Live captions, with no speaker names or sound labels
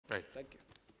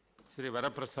Shri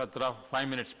Varaprasad Rao, 5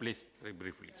 minutes, please, very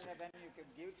briefly. Sir, then you can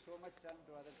give so much time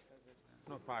to others.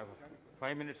 No,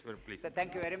 5 minutes, please. Sir,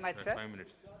 thank you very much, sir. 5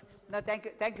 minutes. No,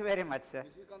 thank you very much, sir.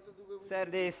 Sir,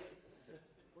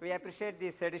 we appreciate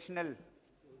these additional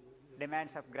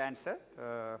demands of grants,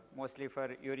 sir, mostly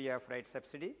for urea freight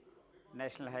subsidy,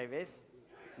 national highways,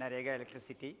 Narega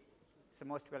electricity. It's a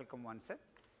most welcome one, sir.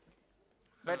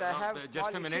 But I have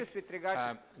just a minute. Issues with regard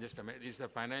to just a minute. This is a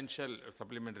financial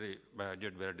supplementary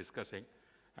budget we are discussing.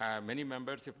 Many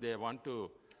members, if they want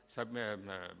to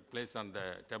place on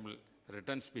the table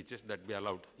written speeches, that be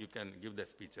allowed. You can give the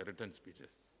speech, written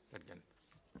speeches. That can.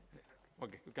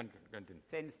 Okay, you can continue.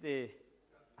 Since the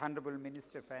Honorable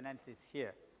Minister of Finance is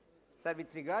here, sir,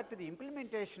 with regard to the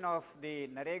implementation of the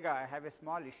Narega, I have a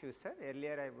small issue, sir.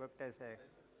 Earlier, I worked as a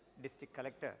district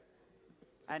collector,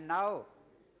 and now,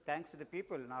 thanks to the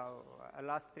people, now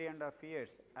last 3.5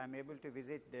 years, I am able to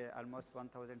visit the almost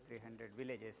 1,300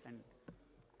 villages and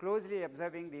closely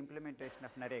observing the implementation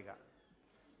of Narega.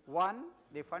 One,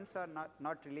 the funds are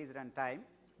not released on time,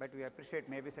 but we appreciate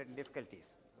maybe certain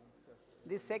difficulties.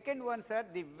 The second one, sir,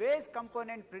 the waste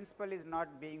component principle is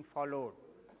not being followed.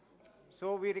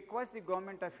 So we request the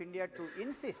Government of India to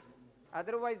insist,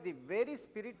 otherwise the very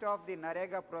spirit of the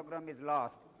Narega program is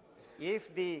lost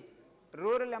if the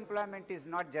rural employment is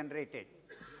not generated.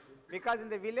 Because in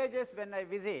the villages when I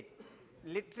visit,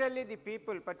 literally the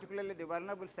people, particularly the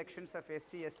vulnerable sections of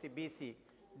SC, ST, BC,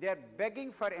 they are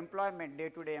begging for employment,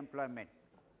 day-to-day employment.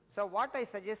 So what I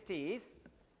suggest is,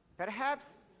 perhaps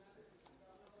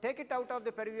take it out of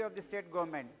the purview of the state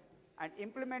government and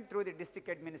implement through the district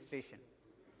administration,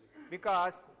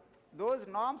 because those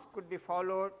norms could be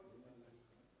followed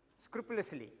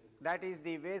scrupulously. That is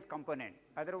the waste component.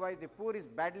 Otherwise, the poor is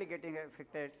badly getting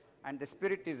affected and the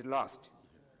spirit is lost.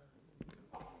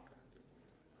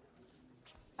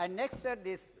 And next, sir,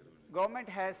 this government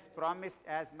has promised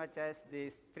as much as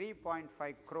these 3.5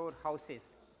 crore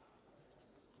houses.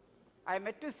 I am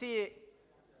yet to see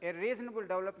a reasonable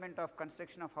development of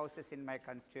construction of houses in my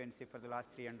constituency for the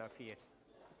last 3.5 years.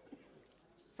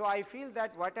 So I feel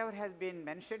that whatever has been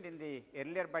mentioned in the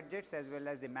earlier budgets as well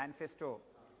as the manifesto,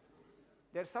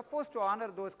 they are supposed to honor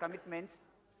those commitments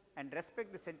and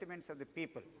respect the sentiments of the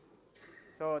people.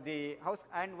 So the house,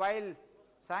 and while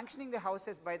sanctioning the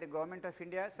houses by the Government of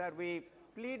India, sir, we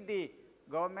plead the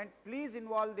government, please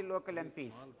involve the local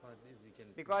MPs,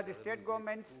 because the state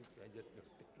governments,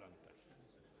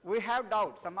 we have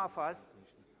doubt, some of us,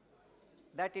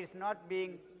 that it's not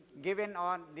being given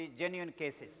on the genuine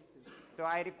cases. So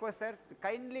I request, sir, to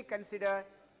kindly consider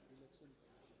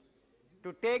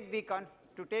to take the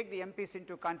MPs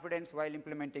into confidence while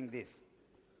implementing this.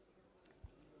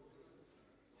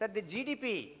 Sir, the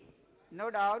GDP, no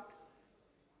doubt,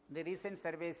 the recent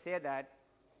surveys say that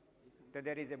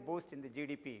there is a boost in the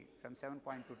GDP from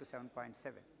 7.2 to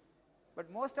 7.7.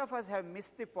 But most of us have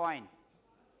missed the point.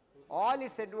 All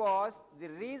it said was the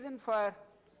reason for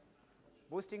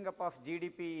boosting up of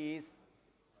GDP is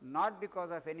not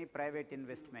because of any private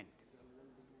investment.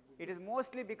 It is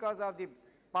mostly because of the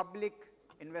public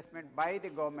investment by the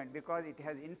government, because it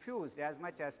has infused as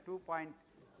much as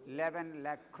 2.11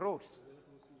 lakh crores,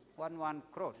 11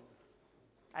 crores.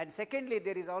 And secondly,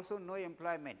 there is also no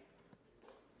employment.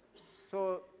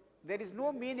 So there is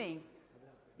no meaning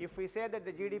if we say that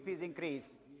the GDP is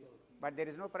increased, but there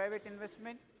is no private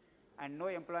investment and no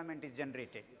employment is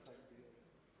generated.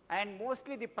 And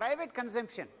mostly the private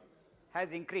consumption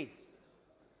has increased.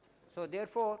 So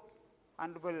therefore,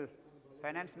 Honorable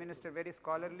Finance Minister, very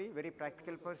scholarly, very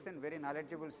practical person, very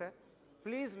knowledgeable, sir,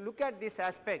 please look at this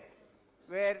aspect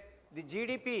where the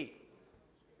GDP,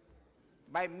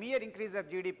 by mere increase of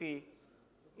GDP,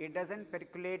 it doesn't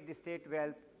percolate the state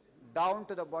wealth down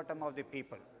to the bottom of the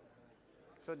people.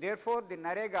 So therefore, the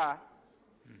Narega,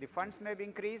 the funds may be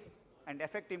increased and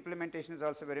effective implementation is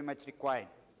also very much required.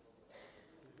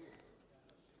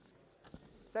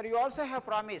 Sir, you also have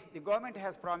promised, the government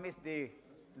has promised the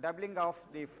doubling of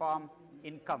the farm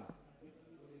income,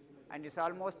 and it's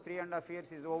almost 3.5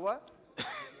 years is over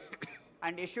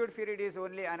and issued period is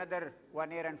only another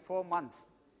 1 year and 4 months.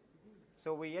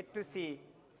 So we yet to see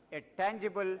a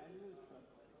tangible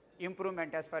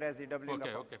improvement as far as the doubling of.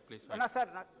 Okay, please. No, sir.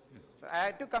 So I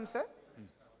had to come, sir.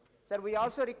 Sir, we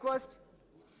also request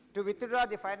to withdraw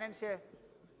the financial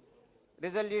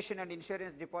resolution and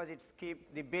insurance deposit scheme.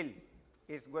 The bill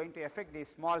is going to affect the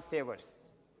small savers.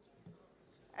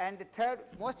 And the third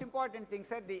most important thing,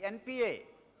 sir, the NPA,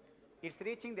 it's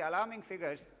reaching the alarming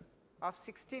figures of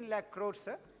 16 lakh crores,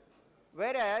 sir,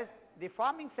 whereas the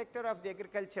farming sector of the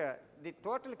agriculture, the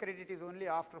total credit is only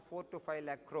after 4 to 5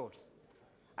 lakh crores.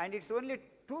 And it's only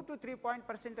 2 to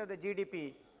 3% of the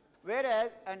GDP,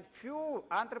 Whereas, and few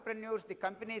entrepreneurs, the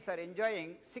companies are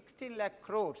enjoying 16 lakh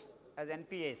crores as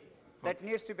NPAs. That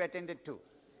needs to be attended to.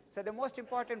 So the most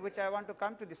important, which I want to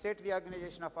come to the state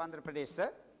reorganization of Andhra Pradesh,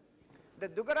 sir. The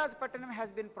Dugarajpattanam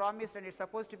has been promised and it's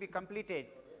supposed to be completed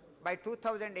by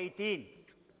 2018.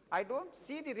 I don't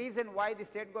see the reason why the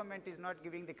state government is not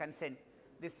giving the consent.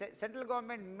 The central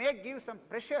government may give some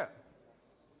pressure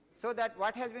so that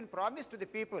what has been promised to the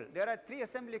people, there are 3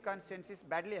 assembly constituencies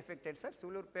badly affected, sir,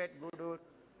 Sulurpet, Gudur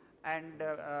and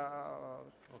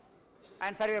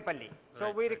Sarvepalli.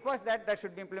 So we request that that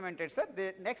should be implemented, sir.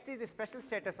 The next is the special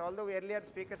status, although earlier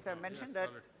speakers have mentioned that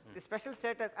the special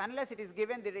status, unless it is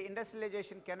given, the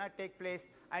industrialization cannot take place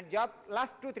and job,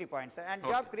 last 2-3 points, sir, and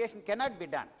job creation cannot be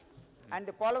done. And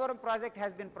the Polavaram project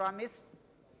has been promised.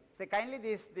 So kindly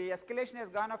the escalation has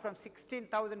gone up from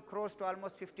 16,000 crores to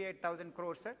almost 58,000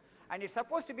 crores, sir. And it's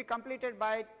supposed to be completed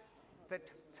by,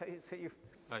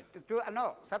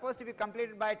 supposed to be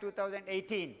completed by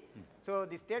 2018. So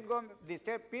the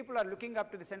state people are looking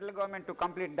up to the central government to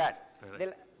complete that.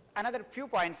 Another few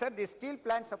points, sir. The steel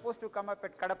plant supposed to come up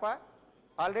at Kadapa.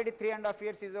 Already 3.5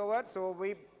 years is over. So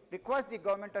we request the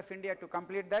government of India to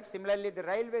complete that. Similarly, the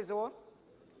railway zone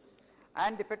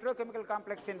and the petrochemical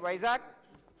complex in Vizag.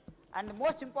 And the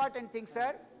most important thing,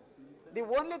 sir, the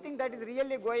only thing that is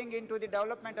really going into the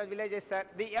development of villages, sir,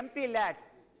 the MP lads.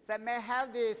 Sir, may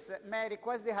I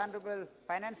request the Honorable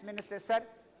Finance Minister, sir,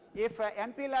 if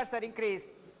MP lads are increased,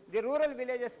 the rural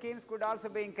villages schemes could also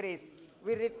be increased.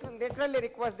 We literally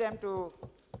request them to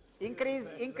increase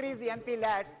the MP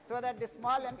lads so that the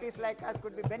small MPs like us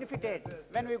could be benefited.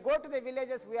 When we go to the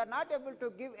villages, we are not able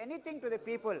to give anything to the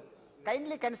people.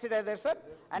 Kindly consider that, sir.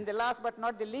 And the last but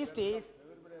not the least is,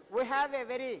 we have a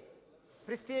very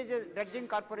prestigious dredging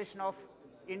corporation of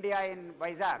India in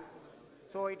Vizag.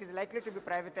 So it is likely to be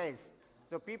privatized.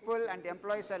 So people and the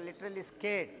employees are literally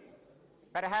scared.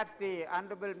 Perhaps the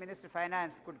Honorable Minister of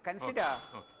Finance could consider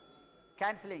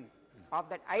cancelling of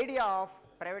that idea of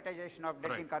privatization of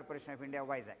dredging corporation of India,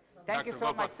 Vizag. Thank you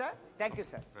so much, sir. Thank you,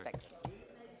 sir. Thank you.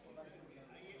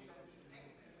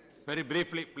 Very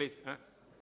briefly, please.